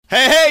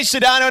Hey,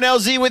 Sedano and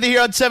LZ with you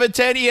here on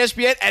 710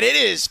 ESPN, and it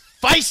is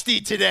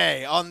feisty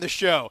today on the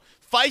show.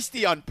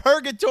 Feisty on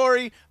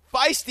Purgatory,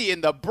 feisty in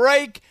the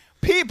break.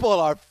 People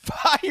are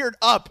fired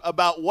up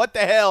about what the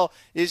hell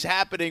is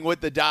happening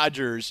with the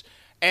Dodgers.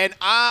 And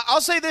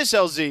I'll say this,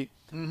 LZ.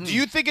 Mm-hmm. Do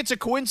you think it's a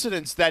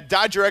coincidence that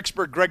Dodger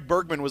expert Greg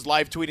Bergman was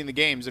live tweeting the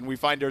games and we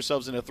find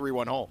ourselves in a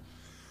 3-1 hole?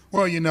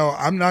 Well,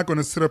 I'm not going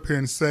to sit up here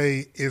and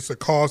say it's a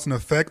cause and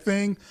effect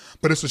thing,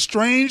 but it's a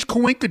strange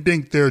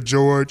coinkydink there,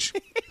 George.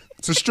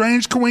 It's a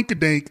strange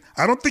coinkydink.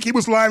 I don't think he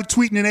was live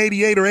tweeting in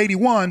 88 or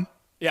 81.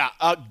 Yeah,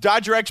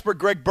 Dodger expert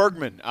Greg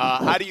Bergman,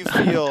 how do you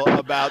feel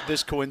about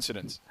this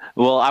coincidence?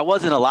 Well, I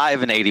wasn't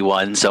alive in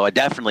 81, so I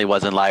definitely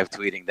wasn't live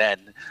tweeting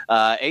then.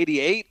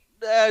 88,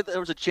 there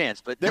was a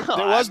chance, but there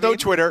was no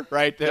Twitter,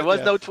 right? There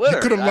was no Twitter.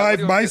 You could have live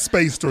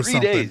MySpace or 3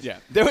 something. days. Yeah,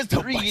 there was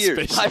no 3 MySpace years.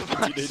 in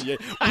 1988.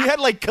 We had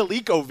like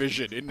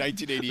ColecoVision in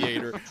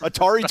 1988 or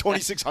Atari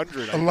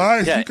 2600.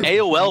 Alive, Yeah,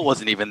 AOL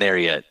wasn't even there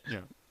yet. Yeah.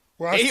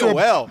 Well,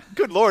 AOL.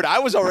 Good Lord, I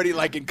was already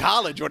like in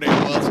college when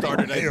AOL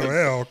started.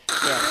 AOL.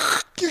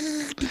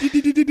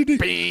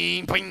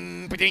 Bing,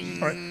 bing,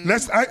 bing. All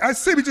right, I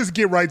say we just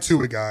get right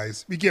to it,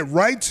 guys. We get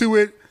right to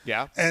it.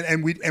 Yeah.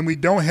 And we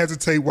don't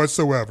hesitate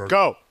whatsoever.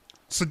 Go.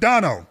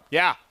 Sedano.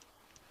 Yeah.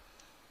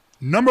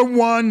 Number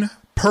one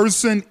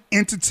person,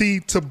 entity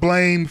to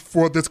blame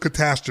for this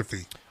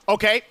catastrophe.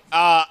 Okay.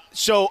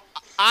 So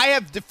I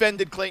have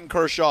defended Clayton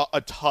Kershaw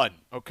a ton,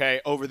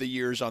 okay, over the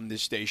years on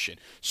this station.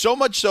 So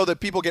much so that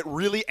people get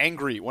really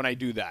angry when I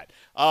do that.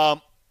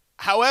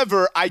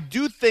 However, I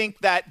do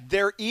think that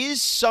there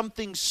is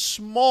something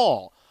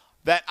small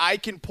that I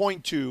can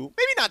point to,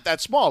 maybe not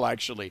that small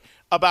actually,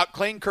 about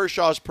Clayton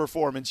Kershaw's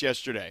performance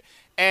yesterday.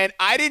 And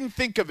I didn't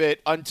think of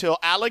it until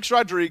Alex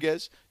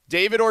Rodriguez,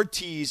 David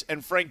Ortiz,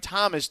 and Frank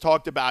Thomas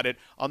talked about it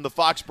on the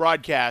Fox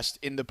broadcast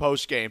in the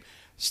postgame.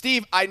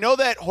 Steve, I know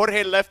that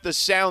Jorge left the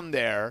sound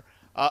there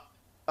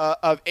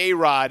of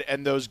A-Rod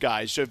and those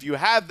guys. So if you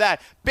have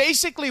that,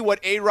 basically what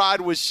A-Rod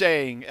was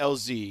saying,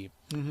 LZ,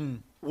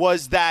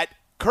 was that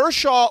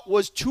Kershaw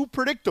was too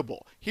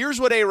predictable. Here's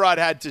what A-Rod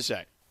had to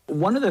say.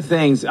 One of the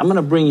things, I'm going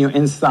to bring you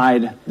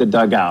inside the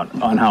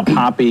dugout on how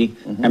Poppy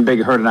and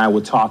Big Hurt and I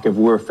would talk if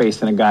we were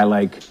facing a guy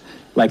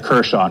like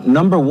Kershaw.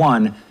 Number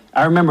one,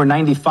 I remember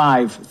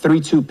 95,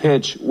 3-2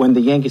 pitch when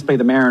the Yankees played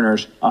the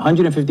Mariners,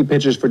 150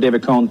 pitches for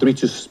David Cone,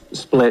 3-2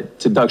 split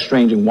to Doug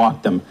Strange and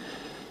walked them.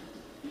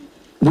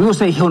 We will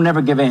say he'll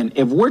never give in.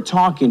 If we're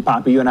talking,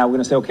 Poppy, you and I, we're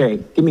going to say, okay,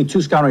 give me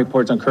 2 scouting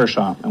reports on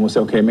Kershaw. And we'll say,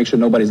 okay, make sure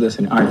nobody's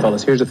listening. All right,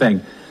 fellas, here's the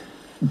thing.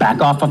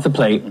 Back off the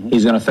plate.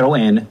 He's going to throw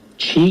in,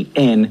 cheat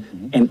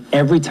in, and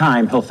every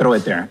time he'll throw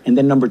it there. And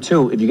then number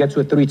two, if you get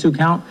to a 3-2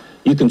 count,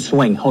 you can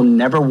swing. He'll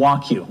never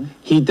walk you.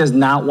 He does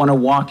not want to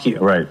walk you.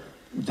 Right.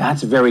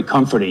 That's very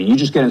comforting. You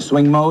just get in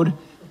swing mode.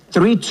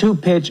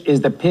 3-2 pitch is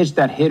the pitch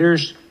that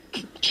hitters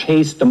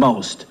chase the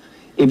most.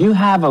 If you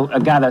have a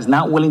guy that's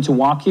not willing to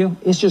walk you,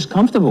 it's just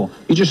comfortable.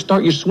 You just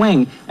start your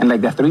swing, and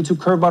like that 3-2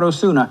 curve by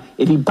Osuna,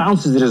 if he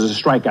bounces it as a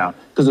strikeout,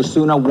 because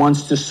Osuna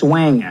wants to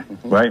swing.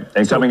 Right,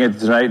 and so, coming in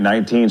tonight,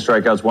 19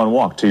 strikeouts, 1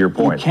 walk, to your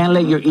point. You can't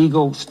let your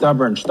ego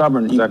stubborn.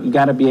 You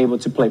got to be able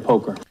to play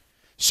poker.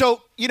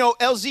 So,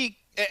 LZ,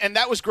 and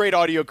that was great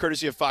audio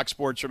courtesy of Fox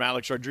Sports from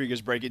Alex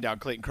Rodriguez breaking down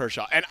Clayton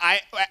Kershaw. And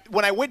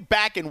when I went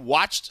back and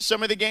watched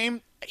some of the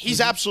game, he's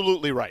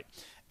absolutely right.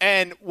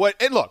 And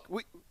look,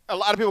 a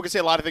lot of people can say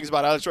a lot of things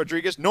about Alex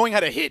Rodriguez. Knowing how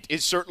to hit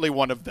is certainly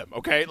one of them,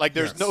 okay? Like,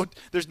 there's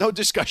no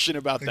discussion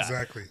about that.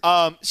 Exactly.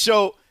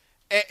 So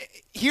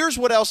here's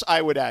what else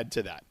I would add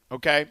to that,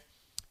 okay,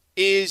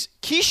 is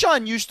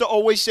Keyshawn used to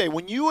always say,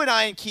 when you and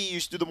I and Key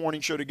used to do the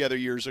morning show together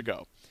years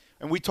ago,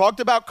 and we talked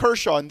about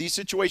Kershaw in these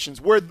situations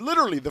where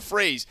literally the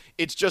phrase,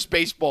 it's just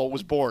baseball,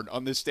 was born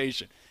on this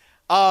station.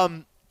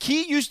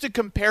 Key used to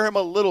compare him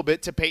a little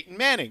bit to Peyton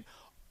Manning,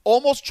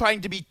 almost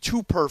trying to be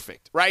too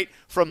perfect, right?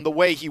 From the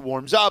way he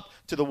warms up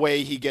to the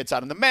way he gets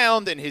out on the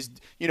mound and his,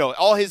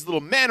 all his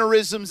little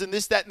mannerisms and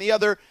this, that, and the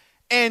other.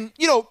 And,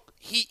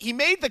 he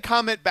made the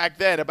comment back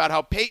then about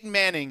how Peyton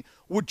Manning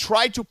would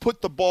try to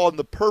put the ball in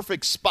the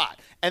perfect spot.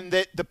 And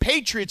that the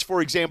Patriots,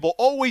 for example,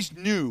 always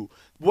knew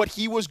what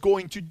he was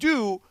going to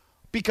do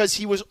because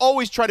he was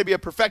always trying to be a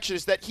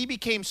perfectionist, that he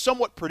became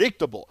somewhat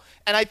predictable.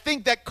 And I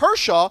think that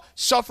Kershaw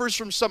suffers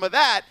from some of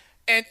that.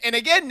 And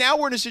again, now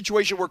we're in a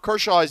situation where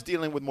Kershaw is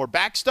dealing with more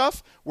back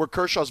stuff, where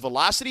Kershaw's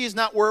velocity is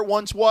not where it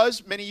once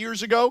was many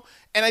years ago.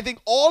 And I think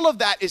all of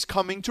that is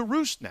coming to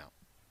roost now.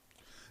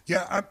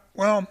 Yeah,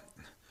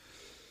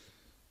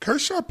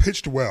 Kershaw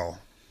pitched well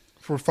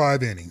for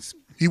 5 innings.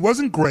 He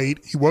wasn't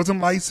great. He wasn't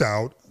lights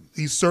out.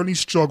 He certainly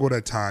struggled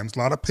at times, a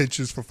lot of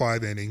pitches for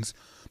 5 innings.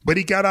 But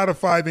he got out of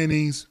 5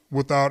 innings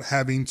without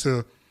having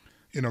to,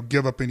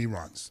 give up any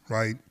runs,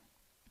 right?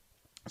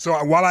 So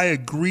while I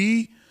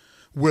agree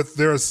with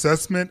their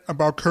assessment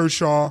about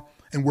Kershaw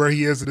and where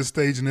he is at this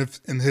stage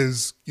in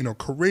his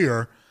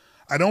career,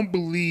 I don't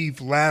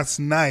believe last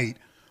night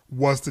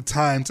was the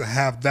time to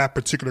have that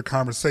particular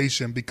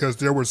conversation because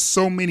there were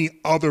so many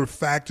other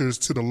factors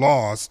to the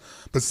loss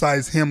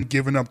besides him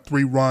giving up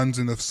 3 runs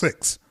in the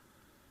 6th.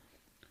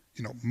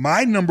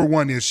 My number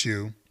one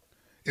issue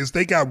is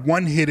they got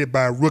one-hitted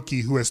by a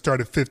rookie who has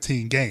started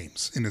 15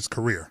 games in his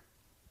career.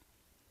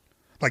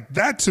 Like,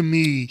 that to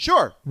me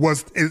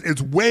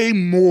is way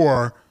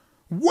more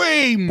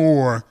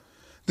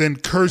than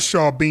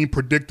Kershaw being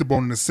predictable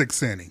in the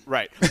 6th inning.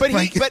 Right. But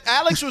but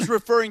Alex was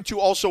referring to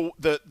also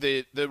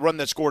the run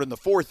that scored in the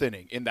 4th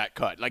inning in that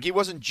cut. Like, he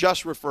wasn't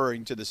just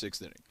referring to the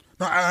 6th inning.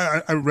 No,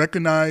 I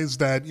recognize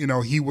that,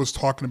 he was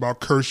talking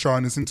about Kershaw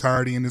in his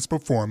entirety in his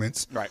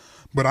performance. Right.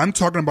 But I'm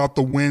talking about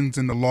the wins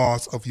and the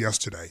loss of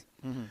yesterday.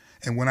 Mm-hmm.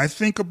 And when I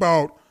think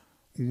about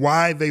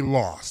why they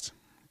lost,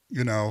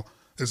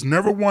 it's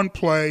never one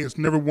play, it's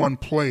never one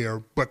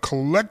player, but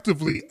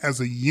collectively as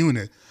a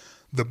unit,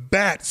 the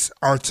bats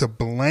are to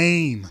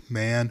blame,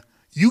 man.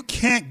 You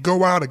can't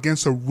go out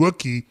against a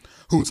rookie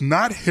who's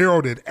not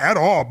heralded at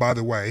all, by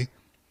the way.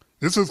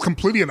 This is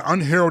completely an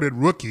unheralded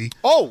rookie.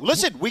 Oh,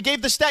 listen, we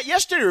gave the stat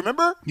yesterday,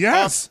 remember?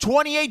 Yes.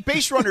 28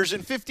 base runners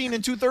in 15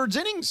 2/3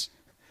 innings.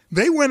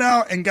 They went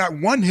out and got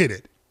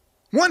one-hitted.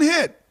 One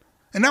hit.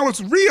 And that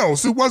was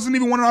Rios, who wasn't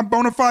even one of our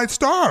bona fide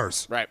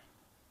stars. Right.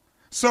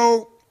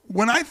 So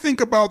when I think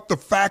about the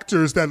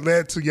factors that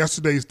led to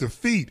yesterday's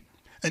defeat,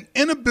 an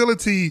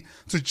inability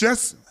to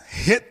just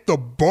hit the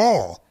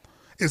ball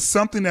is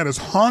something that has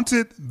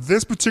haunted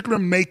this particular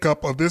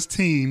makeup of this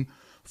team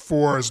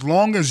for as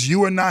long as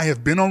you and I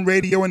have been on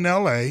radio in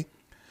L.A.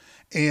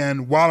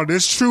 And while it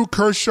is true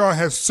Kershaw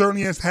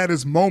certainly has had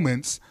his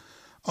moments,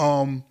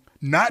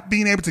 not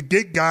being able to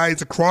get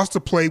guys across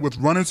the plate with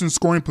runners in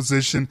scoring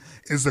position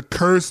is a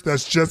curse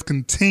that just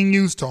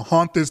continues to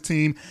haunt this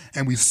team,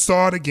 and we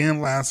saw it again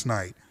last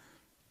night.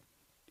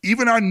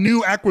 Even our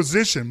new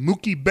acquisition,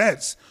 Mookie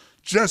Betts,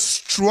 just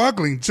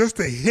struggling just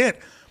to hit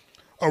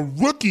a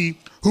rookie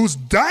who's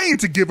dying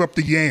to give up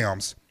the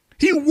yams.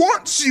 He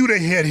wants you to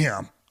hit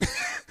him.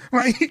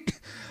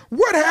 Like,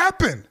 what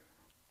happened?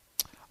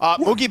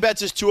 Mookie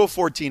Betts is 2 of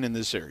 14 in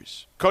this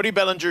series. Cody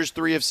Bellinger's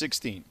 3 of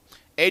 16.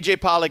 A.J.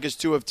 Pollock is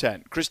 2 of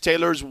 10. Chris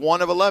Taylor's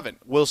 1 of 11.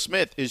 Will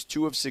Smith is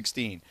 2 of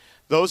 16.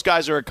 Those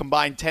guys are a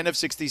combined 10 of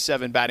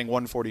 67, batting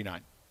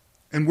 149.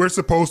 And we're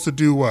supposed to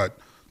do what?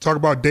 Talk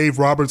about Dave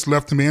Roberts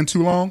left him in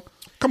too long?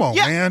 Come on,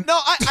 man. No,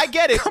 I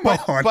get it. Come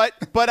on.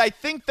 But I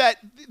think that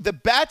the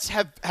bats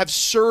have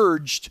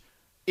surged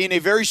in a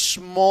very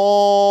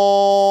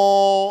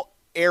small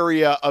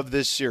area of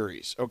this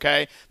series,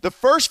 okay? The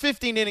first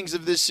 15 innings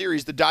of this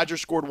series, the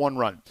Dodgers scored 1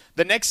 run.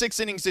 The next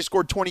 6 innings, they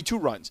scored 22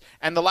 runs.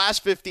 And the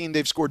last 15,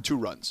 they've scored 2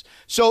 runs.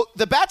 So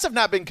the bats have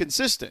not been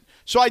consistent.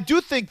 So I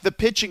do think the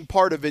pitching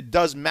part of it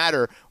does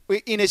matter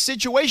in a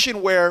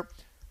situation where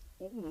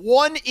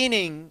one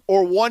inning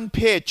or one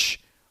pitch,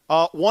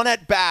 one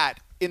at bat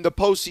in the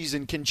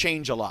postseason can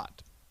change a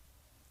lot.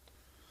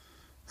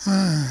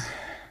 And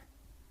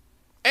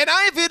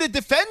I have been a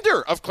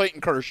defender of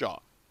Clayton Kershaw.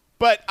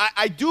 But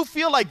I do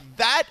feel like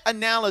that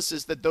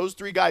analysis that those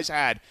 3 guys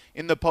had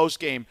in the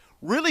postgame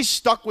really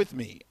stuck with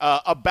me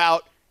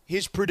about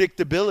his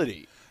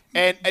predictability.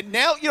 And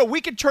now,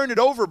 we could turn it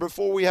over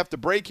before we have to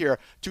break here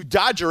to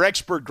Dodger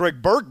expert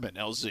Greg Bergman,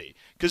 LZ,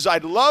 because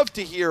I'd love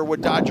to hear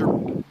what Dodger,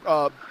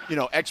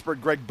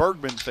 expert Greg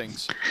Bergman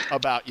thinks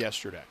about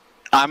yesterday.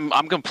 I'm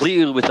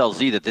completely with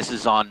LZ that this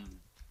is on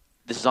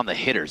the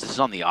hitters. This is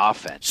on the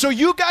offense. So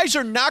you guys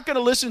are not going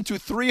to listen to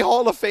 3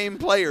 Hall of Fame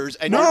players.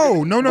 And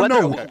No.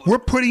 We're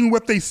putting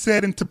what they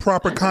said into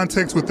proper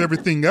context with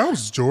everything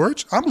else,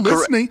 George. I'm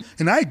listening,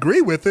 and I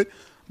agree with it.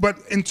 But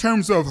in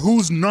terms of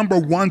who's number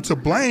one to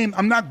blame,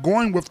 I'm not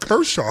going with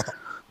Kershaw.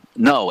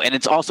 No,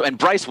 and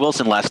Bryce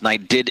Wilson last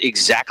night did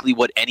exactly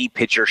what any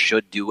pitcher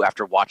should do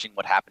after watching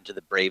what happened to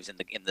the Braves in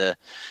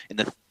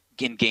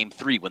Game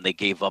 3 when they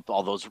gave up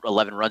all those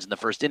 11 runs in the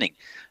first inning.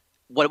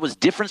 What was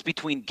difference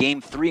between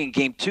Game 3 and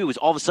Game 2 is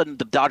all of a sudden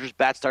the Dodgers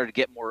bats started to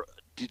get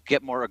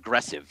more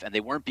aggressive, and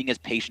they weren't being as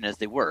patient as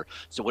they were.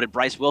 So what did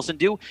Bryce Wilson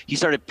do? He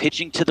started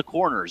pitching to the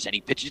corners, and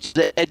he pitched to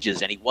the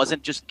edges, and he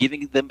wasn't just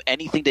giving them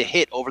anything to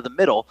hit over the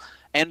middle,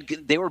 and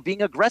they were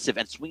being aggressive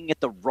and swinging at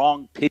the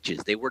wrong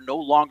pitches. They were no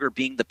longer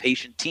being the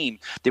patient team.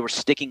 They were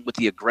sticking with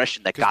the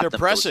aggression that got them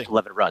those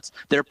 11 runs.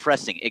 They're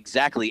pressing,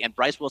 exactly, and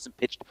Bryce Wilson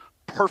pitched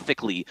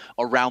perfectly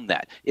around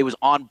that. It was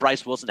on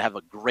Bryce Wilson to have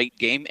a great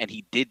game, and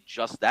he did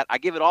just that. I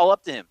give it all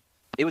up to him.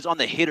 It was on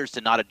the hitters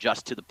to not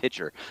adjust to the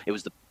pitcher. It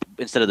was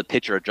instead of the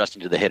pitcher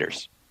adjusting to the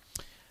hitters.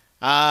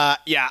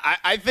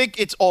 I think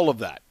it's all of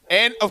that.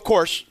 And, of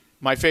course,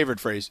 my favorite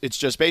phrase, it's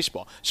just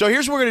baseball. So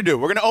here's what we're going to do.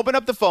 We're going to open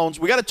up the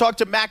phones. We got to talk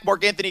to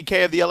Mark Anthony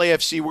Kaye of the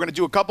LAFC. We're going to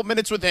do a couple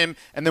minutes with him,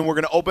 and then we're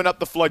going to open up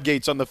the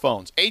floodgates on the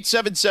phones.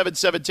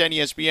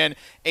 877-710-ESPN,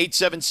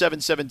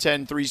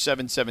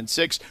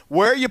 877-710-3776.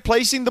 Where are you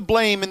placing the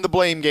blame in the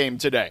blame game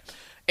today?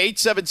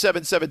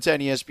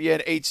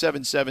 877-710-ESPN,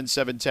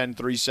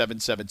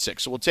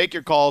 877-710-3776. So we'll take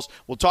your calls.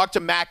 We'll talk to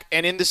Mac,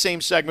 and in the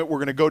same segment, we're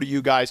going to go to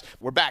you guys.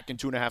 We're back in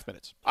 2.5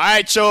 minutes. All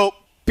right, so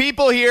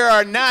people here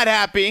are not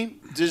happy,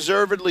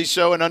 deservedly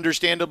so and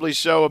understandably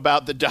so,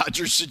 about the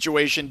Dodgers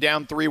situation,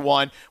 down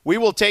 3-1. We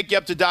will take you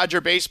up to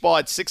Dodger baseball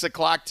at 6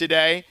 o'clock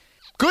today.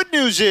 good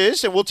news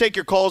is, and we'll take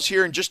your calls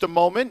here in just a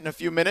moment, in a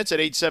few minutes, at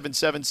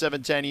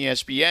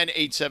 877-710-ESPN,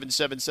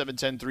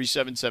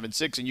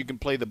 877-710-3776, and you can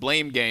play the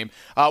blame game.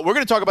 We're going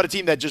to talk about a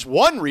team that just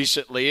won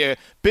recently, a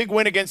big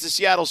win against the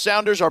Seattle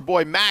Sounders. Our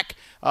boy Mac,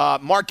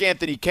 Mark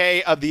Anthony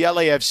K of the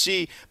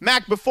LAFC.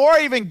 Mac, before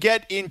I even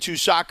get into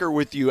soccer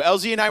with you,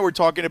 LZ and I were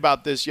talking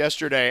about this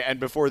yesterday and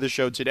before the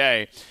show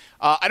today.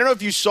 I don't know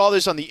if you saw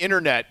this on the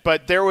internet,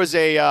 but there was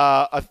a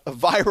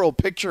viral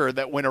picture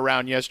that went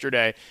around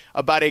yesterday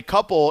about a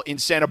couple in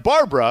Santa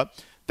Barbara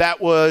that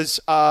was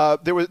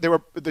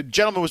the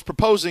gentleman was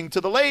proposing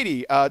to the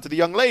lady, to the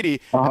young lady,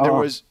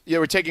 and they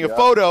were taking a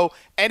photo,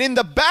 and in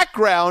the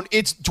background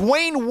it's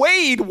Dwayne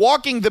Wade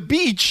walking the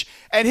beach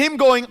and him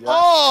going,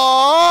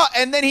 "Aww,"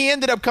 and then he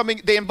ended up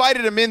coming. They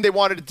invited him in. They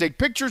wanted to take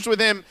pictures with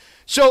him.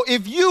 So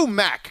if you,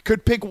 Mac,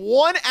 could pick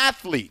one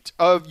athlete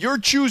of your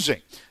choosing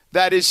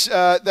that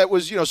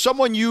was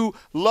someone you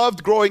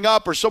loved growing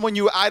up or someone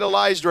you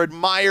idolized or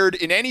admired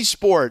in any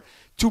sport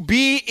to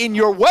be in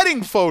your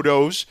wedding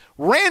photos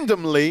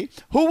randomly,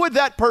 who would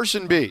that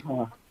person be?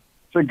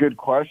 It's a good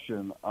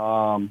question.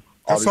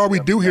 That's all we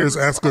do here is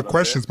ask good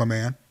questions, my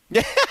man.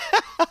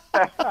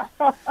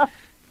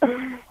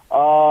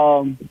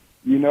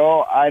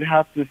 I'd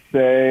have to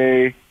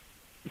say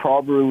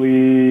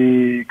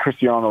probably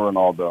Cristiano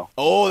Ronaldo.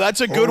 Oh, that's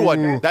a good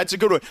one. That's a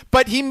good one.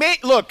 But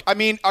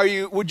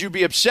would you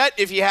be upset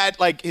if he had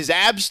like his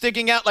abs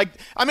sticking out?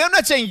 I'm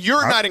not saying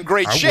you're not in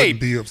great shape. I wouldn't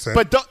be upset.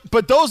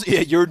 But those,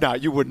 you're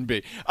not. You wouldn't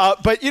be.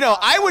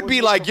 I would be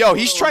like, yo,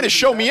 he's trying to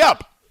show me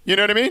up. You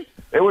know what I mean?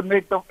 It'd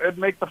make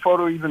the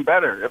photo even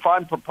better. If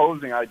I'm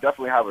proposing, I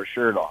definitely have a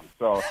shirt on.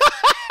 So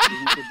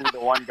he could be the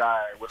one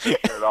guy with the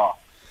shirt off.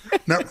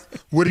 Now,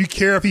 would he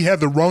care if he had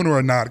the Rona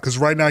or not? Because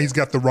right now he's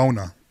got the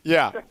Rona.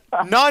 Yeah,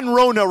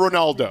 non-Rona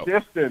Ronaldo.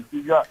 Distance.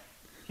 He's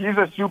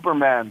a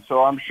Superman,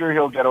 so I'm sure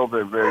he'll get over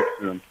it very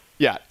soon.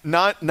 Yeah,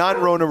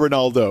 non-Rona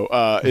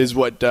Ronaldo is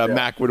what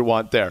Mac would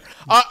want there.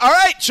 All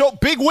right, so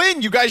big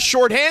win. You guys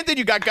shorthanded.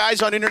 You got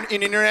guys on in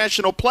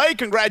international play.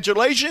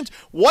 Congratulations.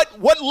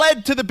 What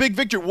led to the big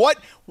victory? What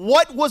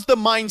was the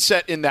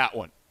mindset in that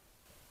one?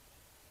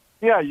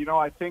 Yeah,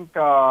 I think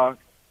guys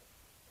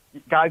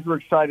were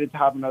excited to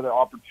have another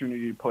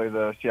opportunity to play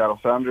the Seattle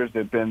Sounders.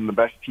 They've been the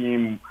best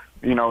team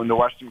in the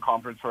Western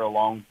Conference for a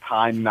long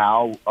time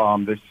now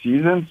this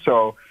season.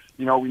 So,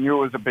 we knew it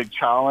was a big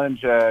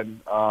challenge, and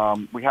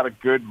we had a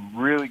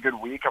really good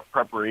week of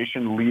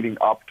preparation leading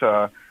up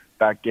to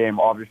that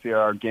game. Obviously,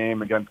 our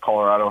game against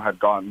Colorado had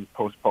gotten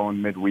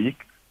postponed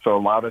midweek, so it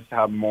allowed us to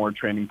have more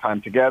training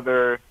time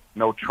together,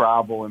 no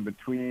travel in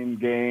between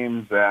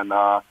games, and,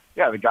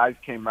 the guys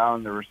came out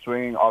and they were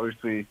swinging.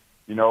 Obviously,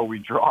 we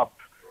dropped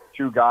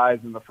two guys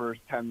in the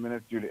first 10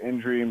 minutes due to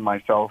injury,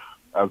 myself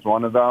as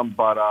one of them,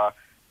 but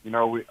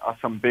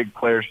some big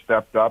players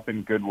stepped up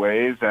in good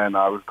ways, and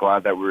I was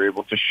glad that we were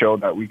able to show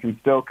that we can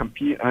still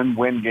compete and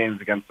win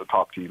games against the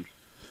top teams.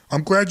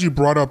 I'm glad you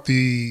brought up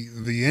the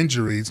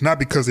injuries, not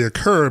because they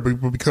occurred,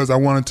 but because I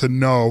wanted to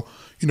know,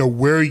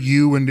 where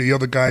you and the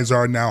other guys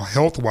are now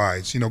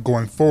health-wise,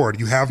 going forward.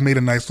 You have made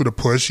a nice little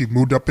push. You've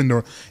moved up in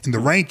the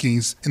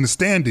rankings, in the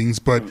standings,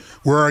 but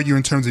where are you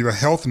in terms of your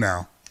health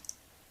now?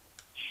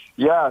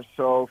 Yeah,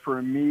 so for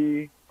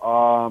me,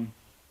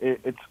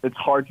 it's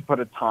hard to put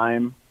a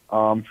time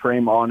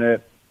frame on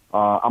it.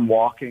 I'm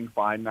walking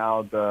fine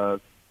now. The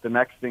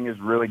next thing is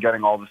really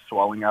getting all the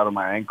swelling out of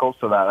my ankle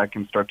so that I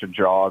can start to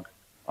jog.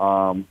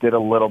 Did a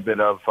little bit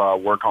of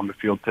work on the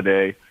field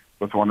today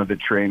with one of the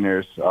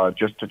trainers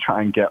just to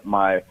try and get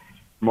my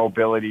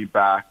mobility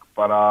back.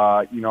 But,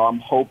 I'm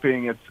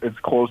hoping it's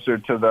closer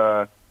to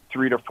the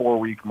 3 to 4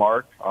 week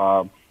mark.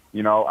 I've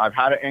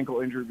had an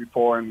ankle injury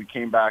before, and we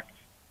came back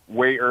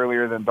way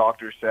earlier than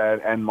doctors said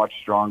and much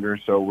stronger,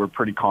 so we're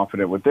pretty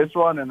confident with this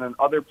one. And then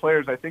other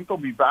players, I think they'll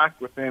be back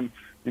within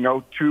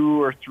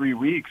 2 or 3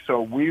 weeks,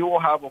 so we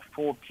will have a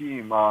full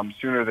team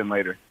sooner than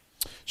later.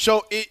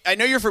 So I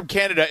know you're from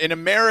Canada. In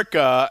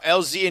America,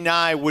 LZ and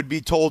I would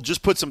be told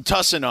just put some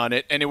tussin on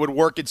it and it would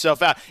work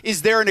itself out.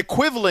 Is there an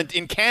equivalent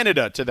in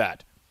Canada to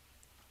that?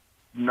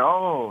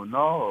 No,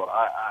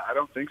 I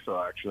don't think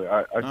so, actually.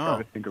 I try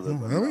to think of it.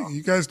 Really? No.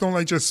 You guys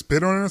don't just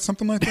spit on it or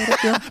something like that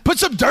up there? Put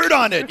some dirt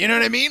on it, you know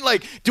what I mean?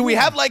 Do we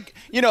have I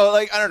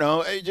don't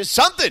know, just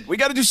something. We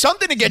got to do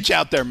something to get you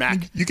out there,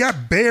 Mac. You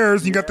got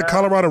bears, you got the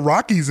Colorado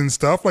Rockies and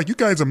stuff. You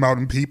guys are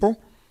mountain people.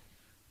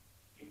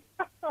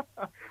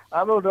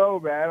 I don't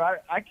know, man.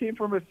 I came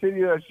from a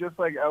city that's just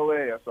like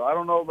L.A., so I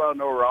don't know about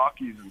no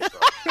Rockies and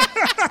stuff.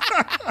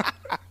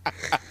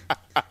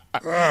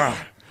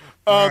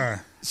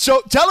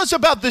 So tell us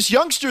about this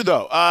youngster,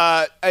 though.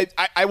 I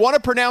want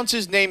to pronounce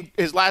his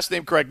last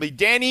name correctly.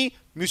 Danny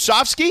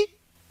Musovski?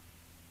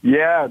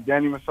 Yeah,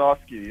 Danny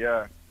Musovski,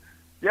 yeah.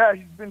 Yeah,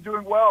 he's been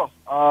doing well.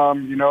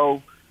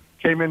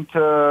 Came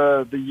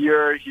into the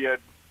year, he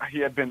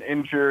had been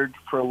injured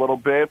for a little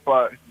bit,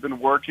 but he's been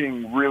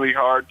working really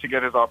hard to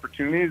get his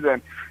opportunities,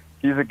 and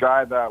he's a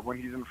guy that when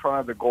he's in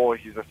front of the goal,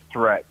 he's a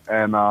threat.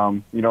 And,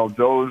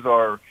 those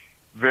are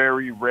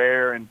very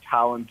rare and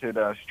talented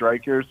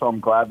striker. So I'm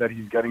glad that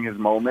he's getting his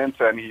moments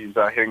and he's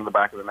hitting the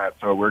back of the net.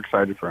 So we're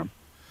excited for him.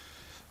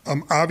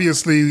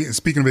 Obviously,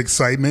 speaking of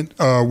excitement,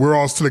 we're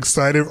all still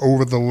excited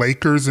over the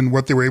Lakers and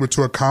what they were able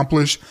to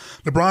accomplish.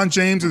 LeBron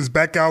James is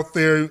back out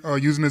there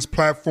using his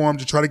platform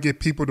to try to get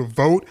people to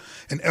vote,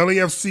 and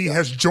LAFC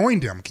has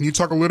joined him. Can you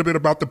talk a little bit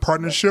about the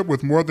partnership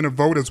with More Than a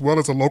Vote as well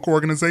as a local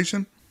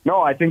organization?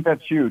 No, I think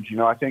that's huge.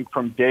 I think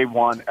from day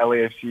one,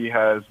 LAFC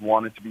has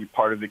wanted to be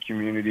part of the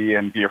community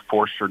and be a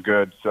force for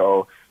good.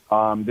 So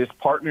this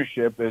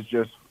partnership is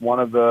just one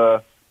of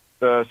the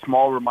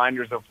small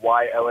reminders of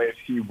why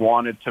LAFC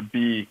wanted to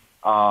be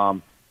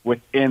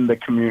within the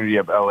community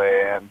of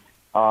LA. And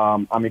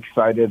I'm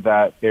excited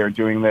that they're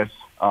doing this.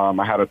 I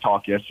had a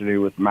talk yesterday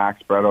with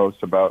Max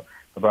Bretos about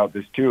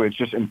this too. It's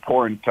just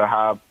important to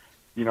have,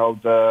 we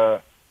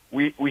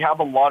have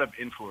a lot of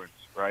influence,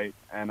 right?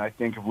 And I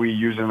think if we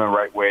use it in the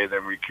right way,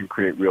 then we can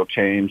create real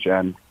change.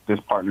 And this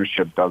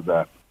partnership does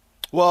that.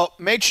 Well,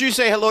 make sure you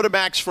say hello to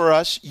Max for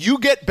us. You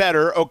get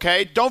better,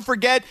 okay? Don't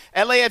forget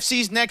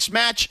LAFC's next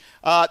match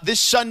this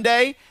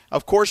Sunday,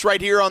 of course,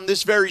 right here on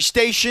this very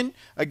station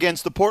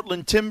against the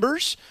Portland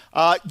Timbers.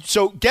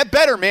 So get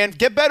better, man.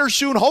 Get better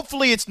soon.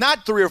 Hopefully it's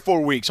not 3 or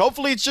 4 weeks.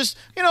 Hopefully it's just,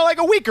 like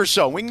a week or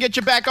so. We can get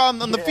you back on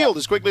the field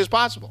as quickly as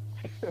possible.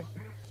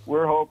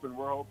 We're hoping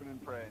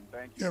and praying.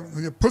 Thank you.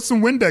 Yeah, put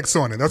some Windex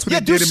on it. That's what they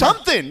did. Do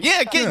something.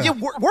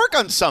 Work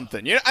on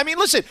something.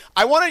 Listen,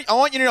 I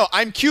want you to know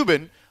I'm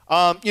Cuban.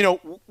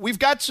 We've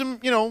got some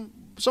of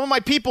my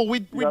people, we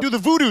do the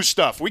voodoo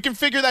stuff. We can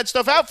figure that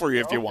stuff out for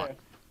you if you want.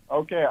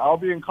 Okay, I'll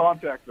be in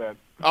contact then.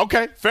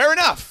 Okay, fair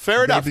enough.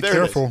 Be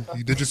careful.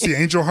 Did you see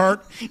Angel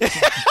Heart?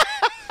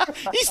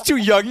 He's too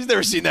young. He's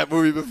never seen that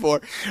movie before.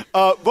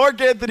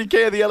 Mark Anthony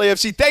Kaye of the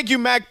LAFC. Thank you,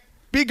 Mac.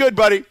 Be good,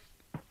 buddy.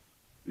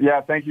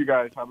 Yeah, thank you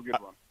guys. Have a good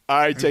one. All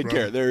right, take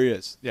care. There he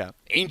is. Yeah,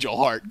 Angel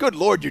Heart. Good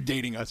Lord, you're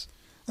dating us.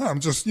 I'm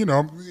just, you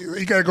got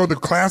to go with the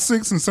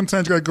classics, and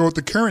sometimes you got to go with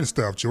the current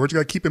stuff, George. You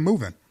got to keep it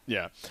moving.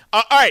 Yeah.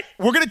 All right,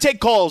 we're going to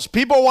take calls.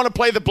 People want to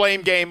play the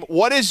blame game.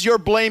 What is your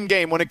blame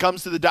game when it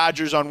comes to the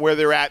Dodgers on where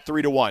they're at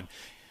 3-1?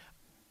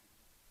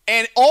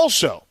 And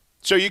also,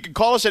 so you can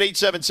call us at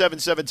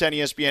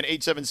 877-710-ESPN,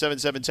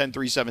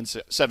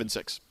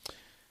 877-710-3776.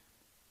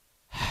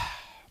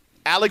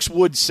 Alex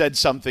Wood said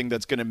something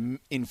that's going to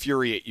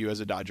infuriate you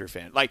as a Dodger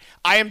fan. Like,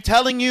 I am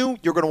telling you,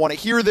 you're going to want to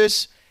hear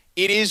this.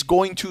 It is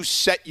going to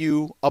set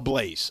you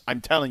ablaze. I'm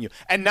telling you.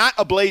 And not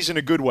ablaze in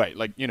a good way,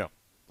 like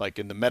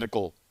in the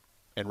medical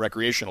and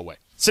recreational way.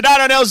 Sadat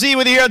on LZ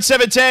with you here on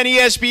 710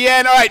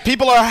 ESPN. All right,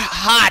 people are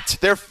hot.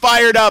 They're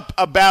fired up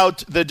about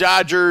the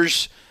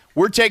Dodgers.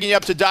 We're taking you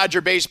up to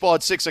Dodger baseball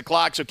at 6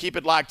 o'clock, so keep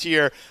it locked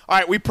here. All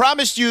right, we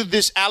promised you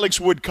this Alex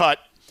Wood cut.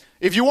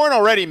 If you weren't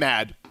already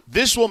mad,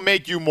 this will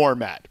make you more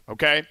mad,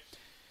 okay?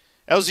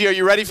 LZ, are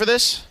you ready for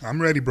this?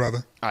 I'm ready,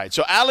 brother. All right,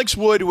 so Alex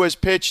Wood, who has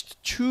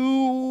pitched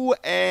 2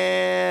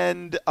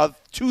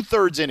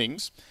 2/3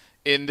 innings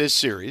in this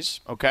series,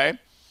 okay,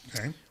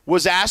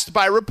 was asked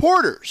by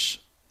reporters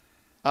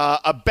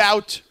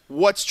about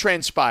what's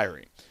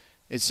transpiring.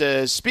 It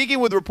says, speaking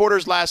with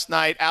reporters last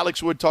night,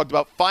 Alex Wood talked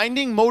about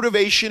finding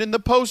motivation in the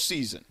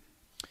postseason.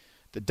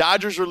 The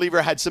Dodgers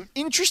reliever had some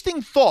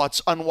interesting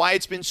thoughts on why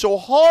it's been so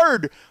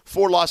hard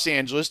for Los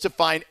Angeles to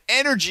find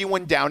energy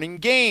when down in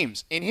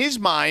games. In his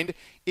mind,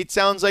 it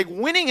sounds like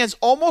winning has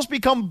almost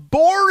become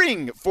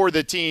boring for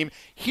the team.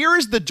 Here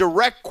is the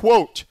direct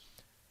quote.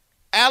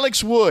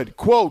 Alex Wood,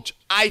 quote,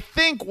 I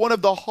think one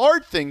of the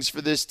hard things for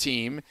this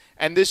team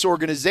and this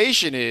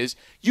organization is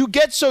you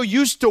get so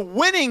used to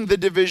winning the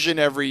division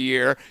every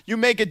year. You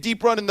make a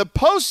deep run in the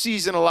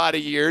postseason a lot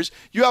of years.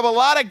 You have a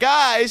lot of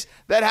guys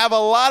that have a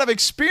lot of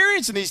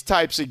experience in these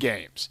types of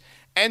games.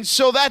 And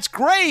so that's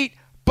great,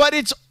 but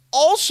it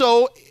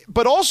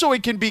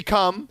can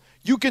become,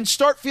 you can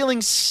start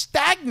feeling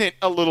stagnant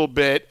a little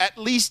bit, at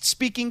least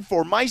speaking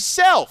for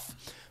myself.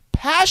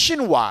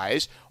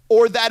 Passion-wise,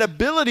 or that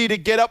ability to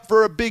get up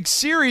for a big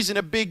series in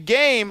a big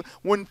game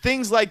when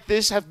things like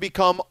this have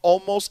become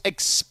almost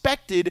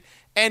expected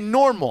and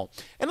normal.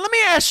 And let me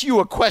ask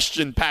you a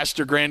question,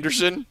 Pastor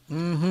Granderson.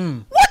 Mm-hmm.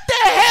 What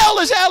the hell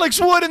has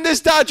Alex Wood and this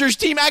Dodgers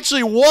team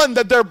actually won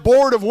that they're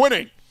bored of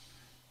winning?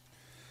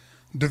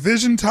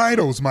 Division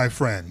titles, my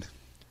friend.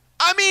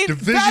 I mean,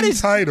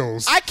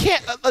 titles. I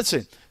can't,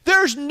 listen,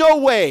 there's no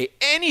way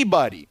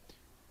anybody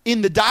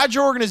in the Dodger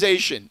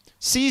organization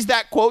sees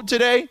that quote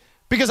today,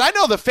 because I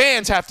know the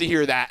fans have to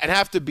hear that and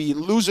have to be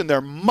losing their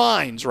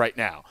minds right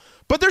now.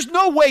 But there's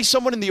no way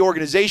someone in the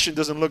organization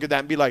doesn't look at that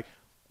and be like,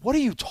 what are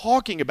you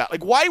talking about?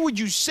 Like, why would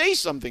you say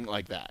something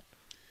like that?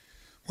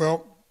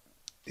 Well,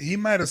 he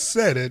might have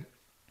said it,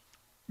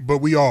 but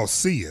we all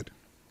see it,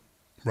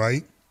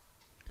 right?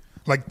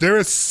 Like, there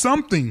is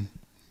something,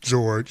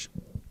 George,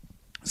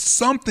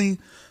 something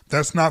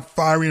that's not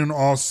firing on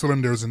all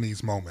cylinders in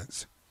these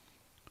moments.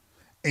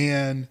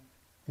 And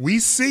we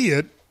see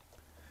it.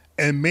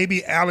 And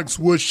maybe Alex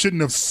Wood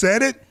shouldn't have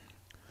said it,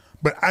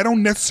 but I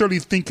don't necessarily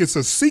think it's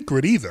a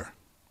secret either.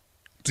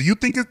 Do you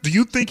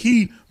think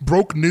he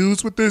broke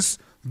news with this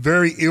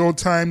very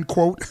ill-timed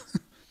quote?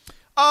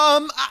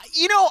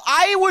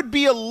 I would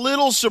be a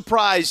little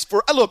surprised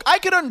for. Look, I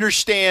could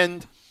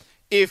understand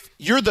if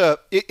you're the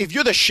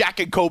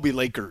Shaq and Kobe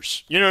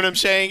Lakers. You know what I'm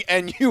saying?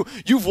 And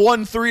you've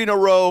won 3 in a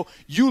row.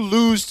 You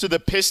lose to the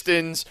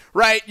Pistons,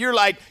 right? You're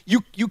like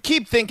you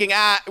keep thinking,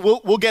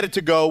 we'll get it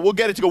to go. We'll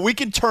get it to go. We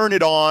can turn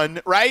it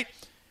on, right?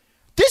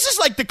 This is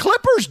like the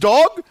Clippers,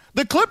 dog.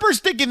 The Clippers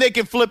thinking they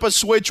can flip a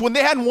switch when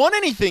they hadn't won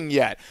anything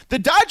yet. The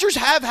Dodgers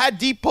have had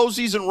deep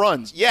postseason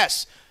runs,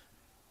 yes.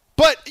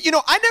 But,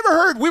 I never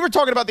heard, we were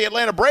talking about the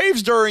Atlanta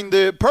Braves during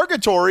the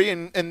purgatory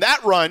and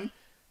that run.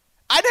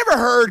 I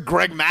never heard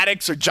Greg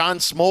Maddux or John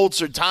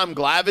Smoltz or Tom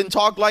Glavine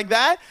talk like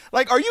that.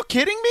 Like, are you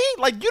kidding me?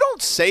 Like, you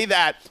don't say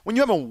that when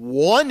you haven't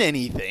won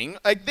anything.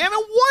 Like, they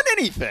haven't won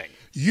anything.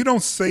 You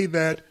don't say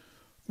that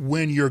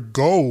when your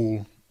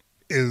goal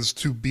is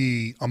to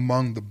be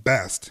among the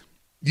best.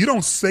 You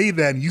don't say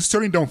that, and you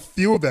certainly don't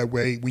feel that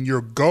way when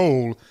your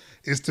goal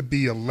is to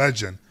be a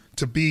legend,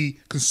 to be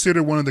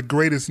considered one of the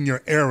greatest in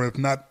your era, if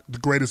not the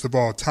greatest of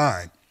all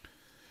time.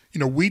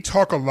 We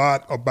talk a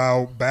lot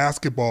about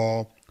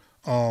basketball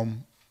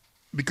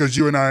because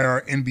you and I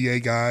are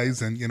NBA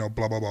guys and, blah,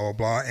 blah, blah, blah,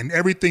 blah. And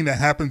everything that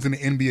happens in the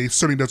NBA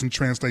certainly doesn't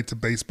translate to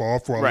baseball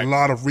for a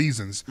lot of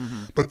reasons.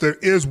 Mm-hmm. But there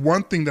is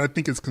one thing that I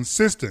think is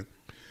consistent,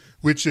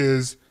 which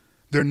is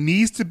there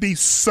needs to be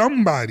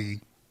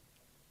somebody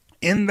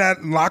in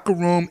that locker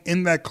room,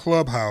 in that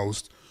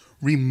clubhouse,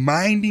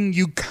 reminding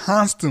you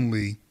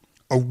constantly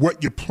of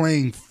what you're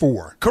playing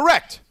for.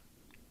 Correct.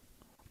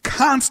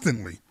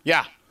 Constantly.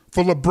 Yeah.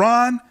 For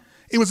LeBron,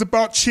 it was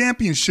about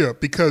championship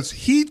because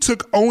he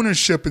took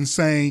ownership in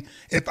saying,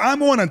 if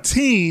I'm on a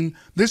team,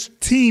 this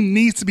team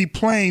needs to be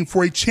playing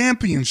for a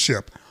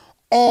championship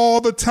all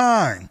the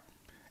time.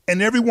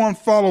 And everyone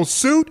follows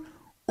suit,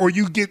 or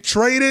you get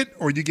traded,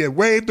 or you get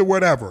waived, or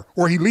whatever,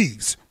 or he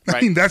leaves. Right.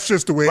 I mean, that's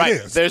just the way it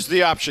is. There's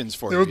the options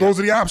for you. Those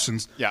are the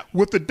options. Yeah.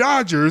 With the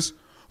Dodgers,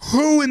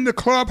 who in the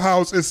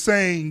clubhouse is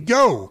saying,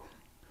 yo,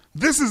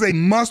 this is a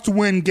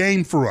must-win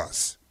game for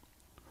us?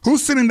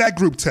 Who's sending that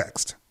group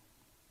text?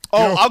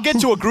 I'll get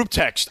to a group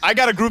text. I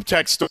got a group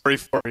text story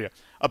for you.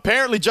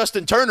 Apparently,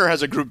 Justin Turner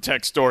has a group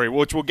text story,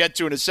 which we'll get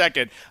to in a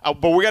second.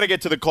 But we got to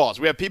get to the calls.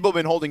 We have people who've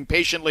been holding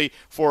patiently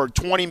for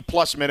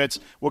 20-plus minutes.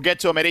 We'll get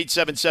to them at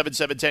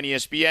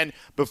 877-710-ESPN.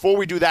 Before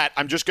we do that,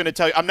 I'm just going to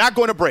tell you, I'm not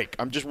going to break.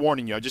 I'm just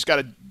warning you. I just got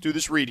to do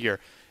this read here.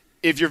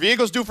 If your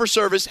vehicle's due for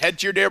service, head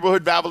to your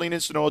neighborhood Valvoline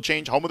Instant Oil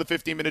Change, home of the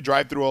 15-minute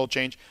drive-through oil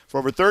change. For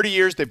over 30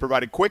 years, they've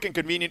provided quick and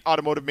convenient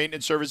automotive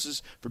maintenance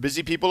services for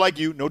busy people like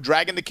you. No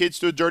dragging the kids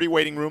to a dirty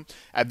waiting room.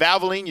 At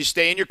Valvoline, you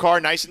stay in your car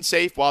nice and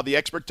safe while the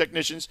expert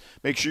technicians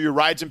make sure your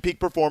ride's in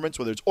peak performance,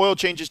 whether it's oil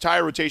changes,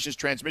 tire rotations,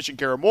 transmission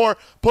care, or more.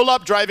 Pull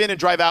up, drive in, and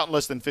drive out in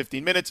less than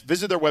 15 minutes.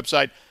 Visit their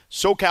website,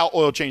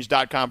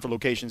 SoCalOilChange.com, for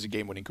locations and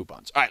game-winning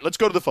coupons. All right, let's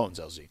go to the phones,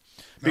 LZ,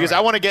 because I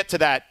want to get to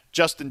that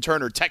Justin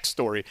Turner text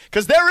story,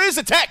 because there is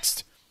a text.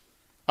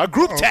 A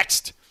group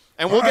text,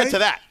 and we'll get to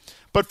that.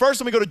 But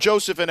first, let me go to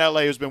Joseph in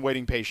L.A., who's been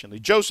waiting patiently.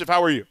 Joseph,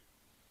 how are you?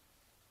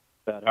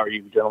 How are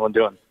you gentlemen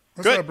doing?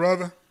 What's up,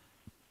 brother?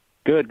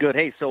 Good.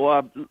 Hey,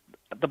 so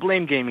the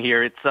blame game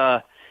here,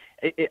 it's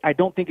I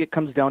don't think it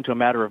comes down to a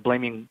matter of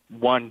blaming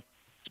one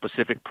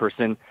specific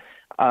person.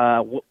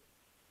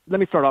 Let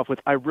me start off with,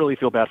 I really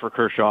feel bad for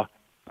Kershaw.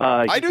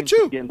 I do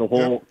too.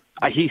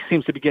 He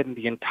seems to be getting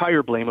the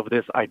entire blame of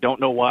this. I don't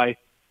know why.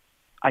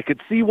 I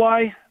could see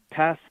why.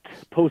 Past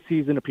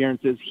postseason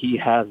appearances, he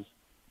has.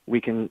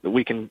 We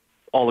can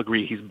all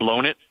agree he's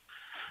blown it.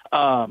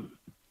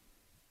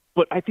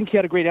 But I think he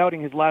had a great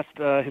outing his last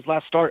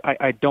start.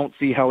 I don't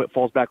see how it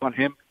falls back on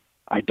him.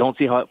 I don't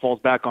see how it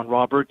falls back on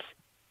Roberts.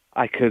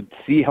 I could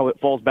see how it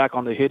falls back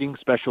on the hitting,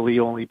 especially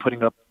only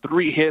putting up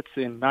 3 hits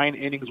in 9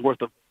 innings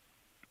worth of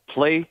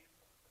play.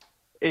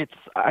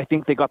 I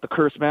think they got the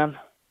curse, man.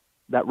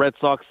 That Red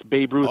Sox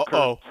Babe Ruth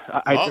curse.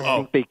 I just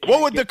think they can't.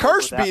 What would the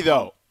curse be,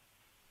 though?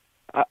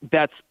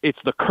 It's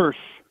the curse.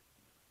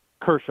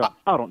 Kershaw.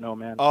 I don't know,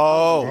 man.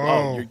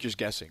 You're just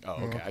guessing.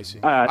 Okay, I see.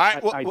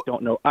 I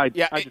don't know. I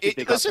just think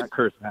they got that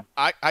curse, man.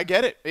 I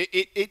get it.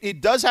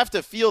 It does have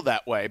to feel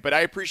that way, but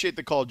I appreciate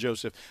the call,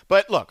 Joseph.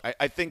 But look,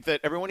 I think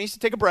that everyone needs to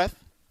take a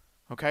breath.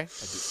 Okay?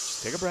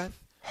 Just take a breath.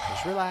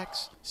 Just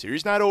relax.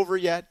 Series not over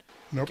yet.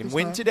 Nope, you can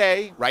win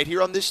today, right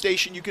here on this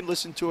station. You can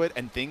listen to it,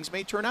 and things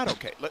may turn out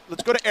okay.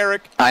 Let's go to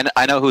Eric. I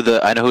know who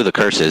the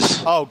curse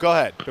is. Oh, go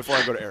ahead before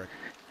I go to Eric.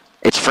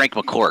 It's Frank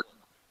McCourt.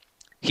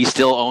 He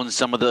still owns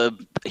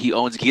he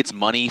gets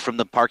money from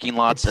the parking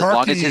lots. As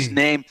long as his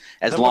name,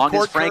 as long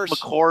as Frank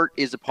McCourt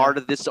is a part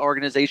of this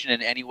organization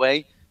in any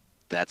way,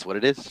 that's what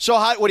it is. So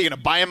what are you going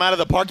to buy him out of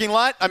the parking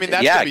lot? I mean,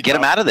 that's gonna be get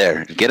tough. him out of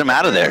there. Get him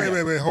out of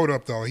there. Wait, hold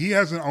up though. He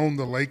hasn't owned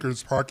the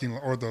Lakers parking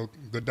or the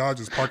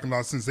Dodgers parking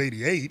lot since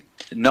 '88.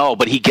 No,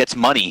 but he gets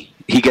money.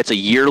 He gets a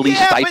yearly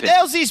stipend.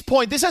 Yeah, but LZ's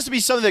point, this has to be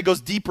something that goes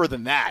deeper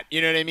than that.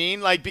 You know what I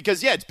mean? Like,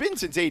 because it's been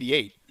since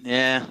 '88.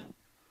 Yeah.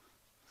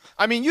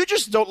 I mean, you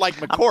just don't like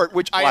McCourt,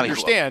 which I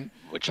understand.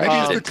 Maybe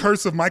it's the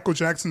curse of Michael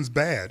Jackson's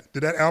Bad.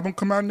 Did that album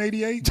come out in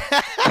 '88?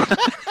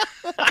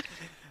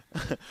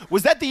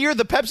 Was that the year of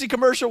the Pepsi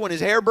commercial when his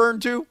hair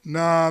burned too?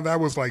 Nah, that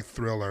was like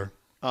Thriller.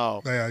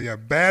 Oh. Yeah.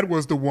 Bad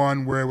was the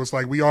one where it was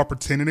like we all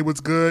pretended it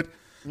was good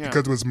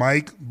because it was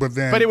Mike, but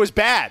it was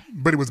bad.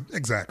 But it was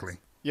exactly.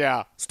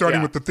 Yeah.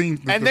 Starting with the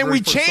theme. And then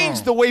we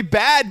changed the way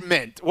bad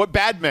meant, what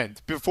bad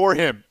meant before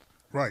him.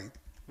 Right.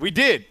 We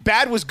did.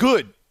 Bad was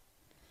good.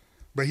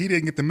 But he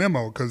didn't get the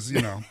memo because,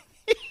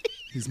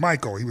 he's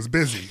Michael. He was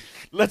busy.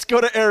 Let's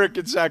go to Eric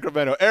in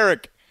Sacramento.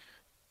 Eric.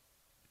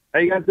 How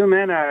you guys doing,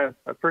 man?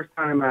 First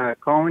time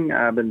calling.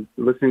 I've been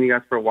listening to you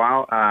guys for a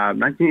while.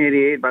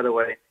 1988, by the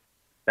way,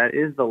 that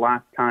is the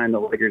last time the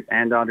Lakers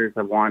and Dodgers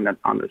have won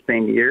on the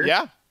same year.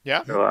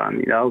 Yeah. So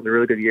that was a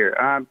really good year.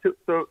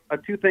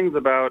 Two things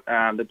about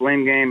the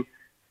blame game.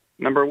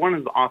 Number one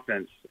is the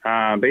offense.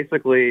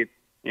 Basically,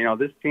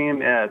 this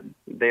team,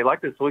 they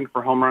like to swing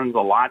for home runs a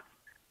lot.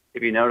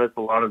 If you notice,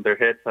 a lot of their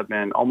hits have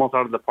been almost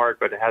out of the park,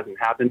 but it hasn't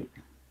happened.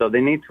 So they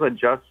need to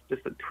adjust,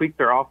 just to tweak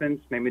their offense,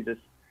 maybe just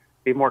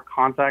be more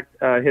contact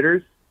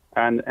hitters.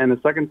 And the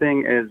second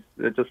thing is,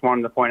 I just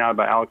wanted to point out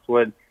about Alex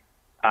Wood.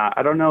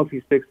 I don't know if he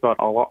speaks about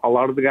a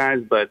lot of the guys,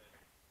 but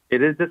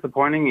it is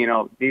disappointing.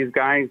 These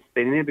guys,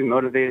 they need to be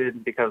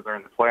motivated because they're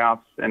in the playoffs.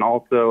 And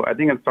also, I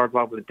think it starts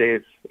off with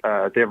Dave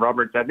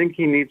Roberts. I think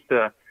he needs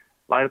to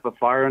light up a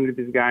fire under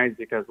these guys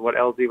because what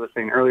LZ was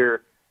saying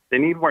earlier, they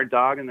need more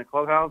dog in the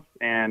clubhouse,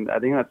 and I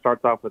think that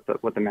starts off with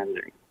the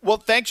managing. Well,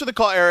 thanks for the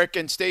call, Eric,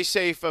 and stay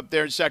safe up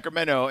there in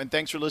Sacramento, and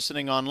thanks for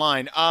listening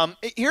online.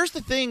 Here's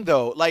the thing,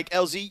 though. Like,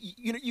 LZ,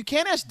 you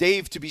can't ask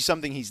Dave to be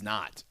something he's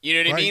not.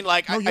 You know what I mean?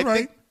 Like,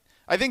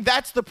 I think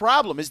that's the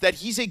problem, is that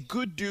he's a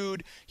good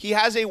dude. He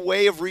has a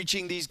way of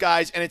reaching these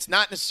guys, and it's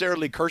not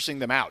necessarily cursing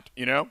them out,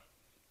 No,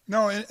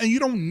 and you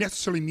don't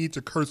necessarily need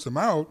to curse them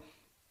out,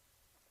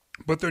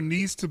 but there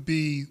needs to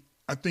be,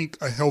 I think,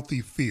 a healthy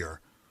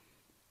fear.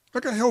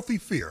 Like a healthy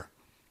fear.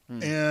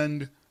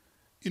 And,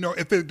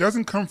 if it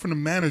doesn't come from the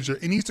manager,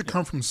 it needs to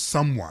come from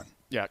someone.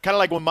 Yeah, kind of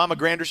like when Mama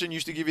Granderson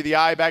used to give you the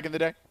eye back in the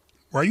day.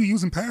 Why are you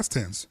using past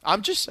tense?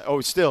 I'm just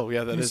 – still.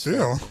 Yeah, that is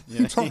still. Fair. What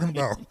are you talking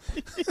about?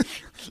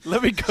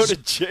 Let me go to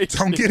Jake.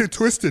 Don't get it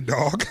twisted,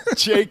 dog.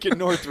 Jake in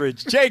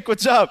Northridge. Jake,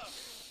 what's up?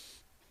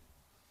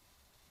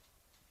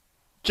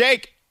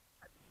 Jake.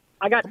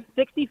 I got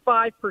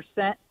 65%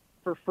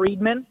 for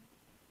Friedman.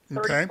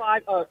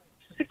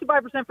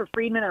 65% for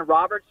Friedman and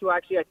Roberts, who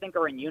actually I think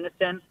are in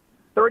unison.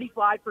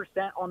 35%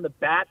 on the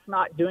bats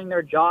not doing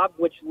their job,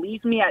 which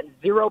leaves me at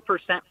 0%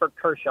 for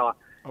Kershaw.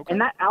 Okay.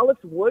 And that Alex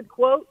Wood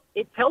quote,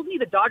 it tells me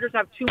the Dodgers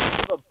have too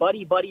much of a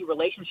buddy-buddy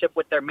relationship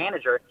with their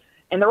manager,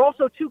 and they're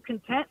also too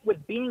content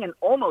with being an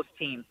almost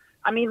team.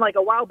 I mean, like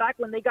a while back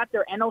when they got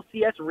their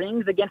NLCS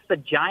rings against the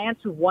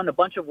Giants, who won a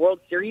bunch of World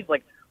Series,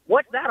 like,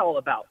 what's that all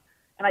about?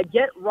 And I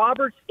get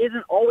Roberts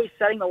isn't always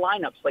setting the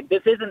lineups. Like,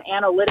 this is an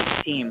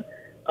analytics team.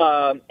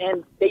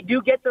 And they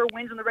do get their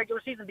wins in the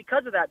regular season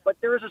because of that. But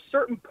there is a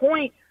certain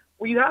point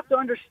where you have to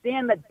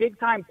understand that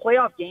big-time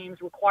playoff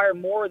games require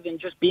more than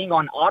just being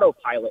on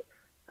autopilot.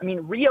 I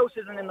mean, Rios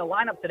isn't in the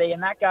lineup today,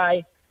 and that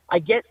guy, I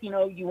get,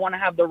 you want to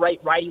have the right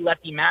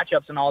righty-lefty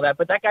matchups and all that,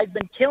 but that guy's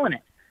been killing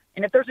it.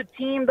 And if there's a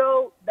team,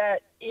 though,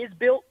 that is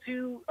built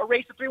to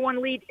erase a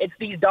 3-1 lead, it's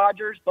these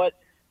Dodgers. But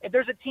if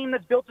there's a team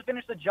that's built to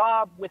finish the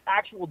job with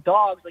actual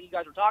dogs, like you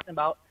guys were talking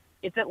about,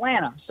 it's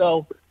Atlanta.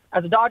 So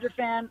as a Dodger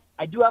fan,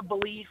 I do have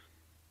belief,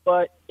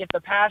 but if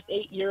the past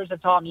 8 years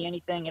have taught me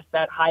anything, it's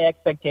that high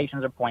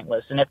expectations are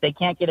pointless. And if they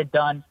can't get it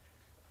done,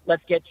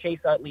 let's get Chase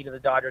Utley to the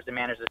Dodgers to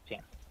manage this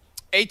team.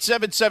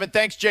 877,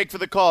 thanks, Jake, for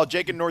the call.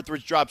 Jake in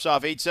Northridge drops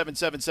off.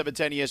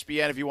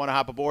 877-710-ESPN if you want to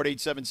hop aboard.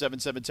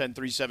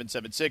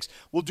 877-710-3776.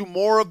 We'll do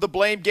more of the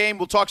blame game.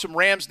 We'll talk some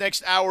Rams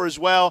next hour as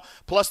well,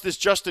 plus this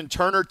Justin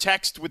Turner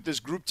text with this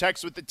group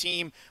text with the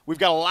team. We've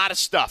got a lot of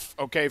stuff,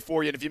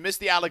 for you. And if you missed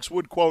the Alex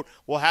Wood quote,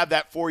 we'll have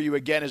that for you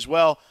again as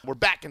well. We're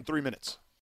back in 3 minutes.